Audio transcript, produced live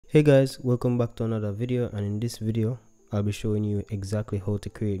Hey guys, welcome back to another video, and in this video I'll be showing you exactly how to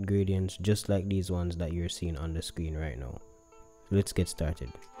create gradients just like these ones that you're seeing on the screen right now. Let's get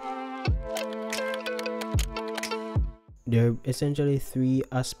started. There are essentially three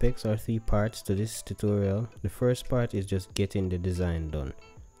aspects or three parts to this tutorial. The first part is just getting the design done.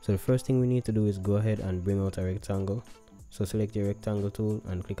 So the first thing we need to do is go ahead and bring out a rectangle. So select your rectangle tool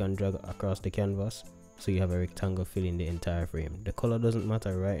and click and drag across the canvas. So you have a rectangle filling the entire frame. The color doesn't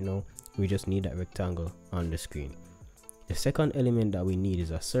matter right now, we just need that rectangle on the screen. The second element that we need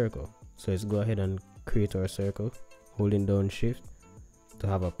is a circle. So let's go ahead and create our circle, holding down shift to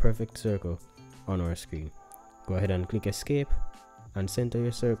have a perfect circle on our screen. Go ahead and click escape and center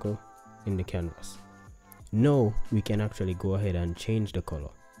your circle in the canvas. Now we can actually go ahead and change the color.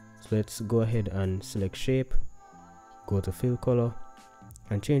 So let's go ahead and select shape, go to fill color,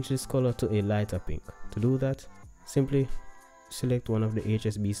 and change this color to a lighter pink. To do that, simply select one of the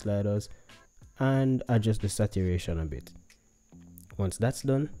HSB sliders and adjust the saturation a bit. Once that's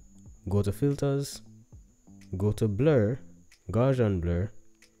done, go to filters, go to blur, Gaussian blur,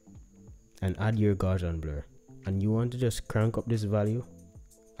 and add your Gaussian blur. And you want to just crank up this value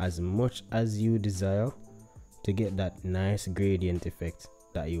as much as you desire to get that nice gradient effect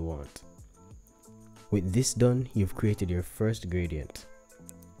that you want. With this done, you've created your first gradient.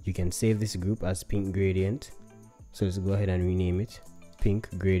 You can save this group as pink gradient. So let's go ahead and rename it pink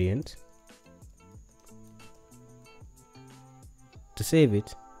gradient. To save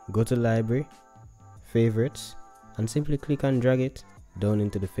it, go to library, favorites, and simply click and drag it down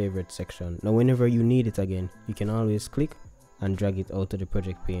into the favorite section. Now whenever you need it again, you can always click and drag it out to the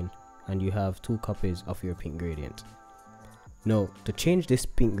project pane, and you have 2 copies of your pink gradient. Now to change this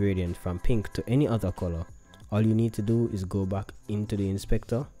pink gradient from pink to any other color, all you need to do is go back into the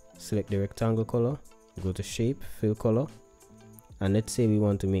inspector, select the rectangle color, go to shape, fill color, and let's say we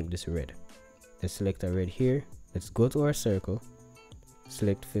want to make this red. Let's select a red here. Let's go to our circle,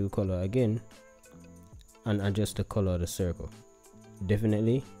 select fill color again, and adjust the color of the circle.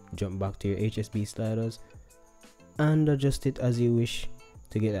 Definitely jump back to your HSB sliders and adjust it as you wish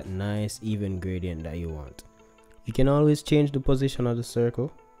to get that nice even gradient that you want. You can always change the position of the circle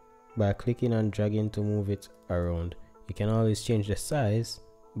by clicking and dragging to move it around. You can always change the size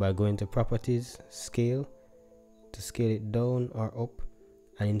by going to properties, scale, to scale it down or up,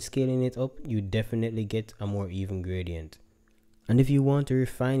 and in scaling it up you definitely get a more even gradient. And if you want to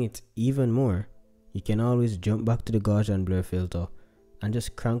refine it even more, you can always jump back to the Gaussian blur filter and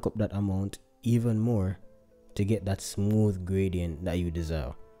just crank up that amount even more to get that smooth gradient that you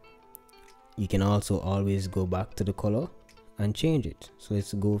desire. You can also always go back to the color and change it. So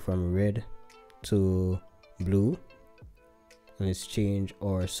let's go from red to blue, and let's change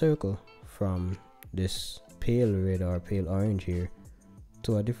our circle from this pale red or pale orange here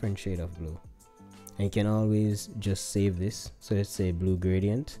to a different shade of blue. And you can always just save this. So let's say blue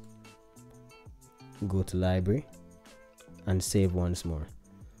gradient, go to library and save once more.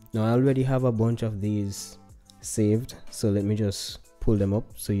 Now I already have a bunch of these saved, so let me just pull them up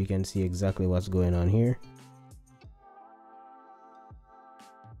so you can see exactly what's going on here.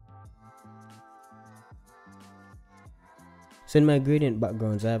 So in my gradient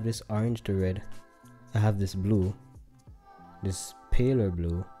backgrounds, I have this orange to red, I have this blue, this paler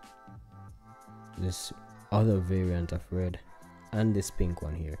blue, this other variant of red, and this pink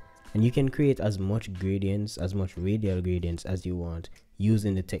one here. And you can create as much gradients, as much radial gradients as you want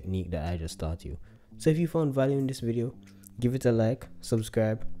using the technique that I just taught you. So if you found value in this video, give it a like,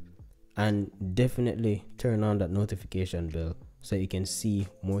 subscribe, and definitely turn on that notification bell so you can see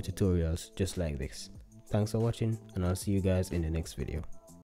more tutorials just like this. Thanks for watching, and I'll see you guys in the next video.